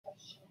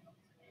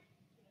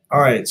All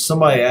right,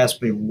 somebody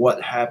asked me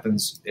what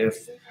happens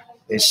if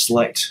they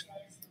select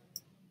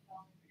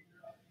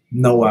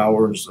no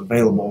hours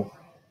available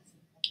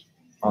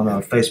on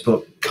a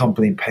Facebook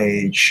company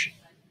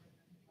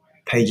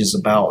pages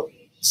about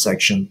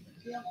section.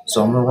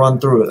 So I'm gonna run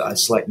through it. I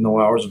select no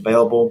hours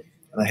available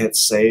and I hit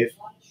save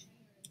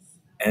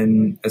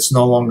and it's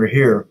no longer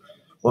here.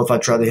 Well, if I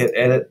try to hit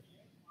edit,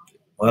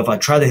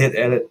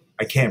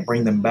 I can't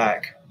bring them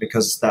back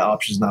because that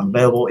option is not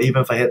available.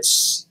 Even if I hit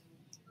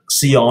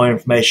see all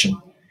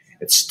information,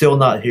 it's still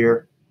not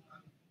here.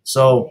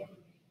 So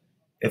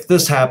if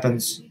this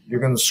happens, you're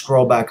going to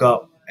scroll back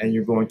up and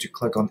you're going to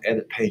click on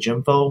edit page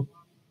info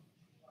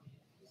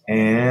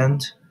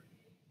and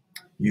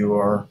you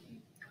are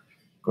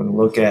going to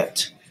look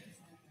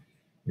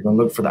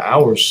for the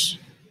hours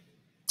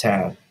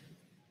tab.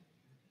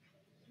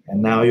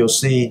 And now you'll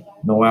see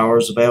no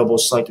hours available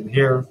selected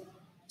here.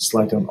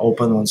 Select on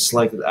open on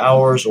selected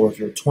hours, or if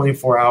you're a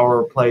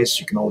 24-hour place,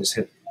 you can always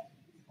hit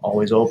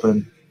always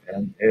open.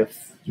 And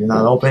if you're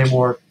not open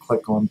anymore,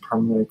 click on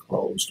permanently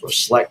closed or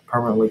select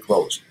permanently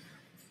closed.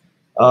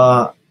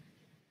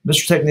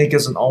 Mr. Technique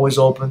isn't always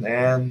open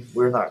and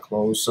we're not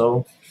closed,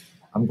 so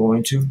I'm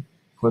going to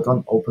click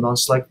on open on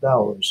selected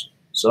hours.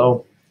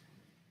 So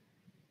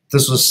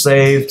this was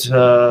saved.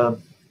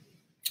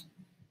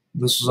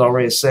 This was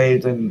already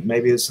saved, and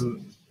maybe it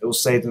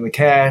was saved in the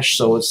cache,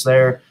 so it's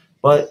there.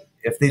 But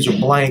if these are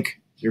blank,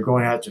 you're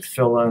going to have to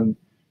fill in.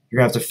 You're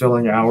going to have to fill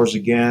in your hours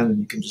again, and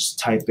you can just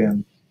type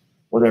in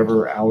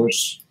whatever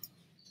hours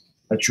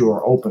that you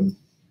are open.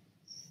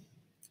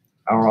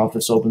 Our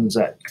office opens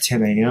at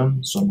 10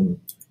 a.m., so I'm going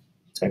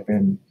to type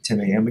in 10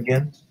 a.m.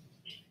 again.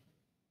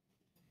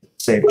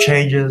 Save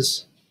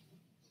changes,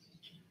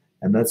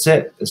 and that's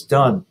it. It's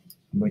done.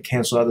 I'm going to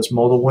cancel out this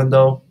modal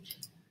window.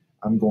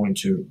 I'm going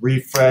to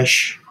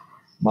refresh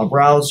my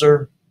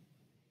browser,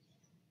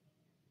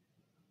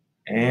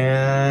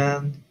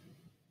 and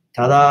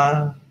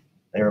ta-da,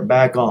 they're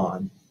back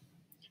on.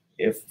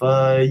 If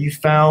you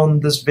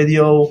found this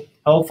video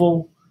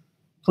helpful,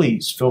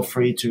 please feel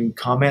free to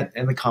comment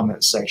in the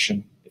comment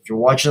section. If you're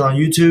watching on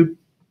YouTube,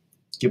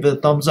 give it a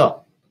thumbs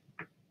up.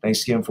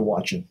 Thanks again for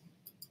watching.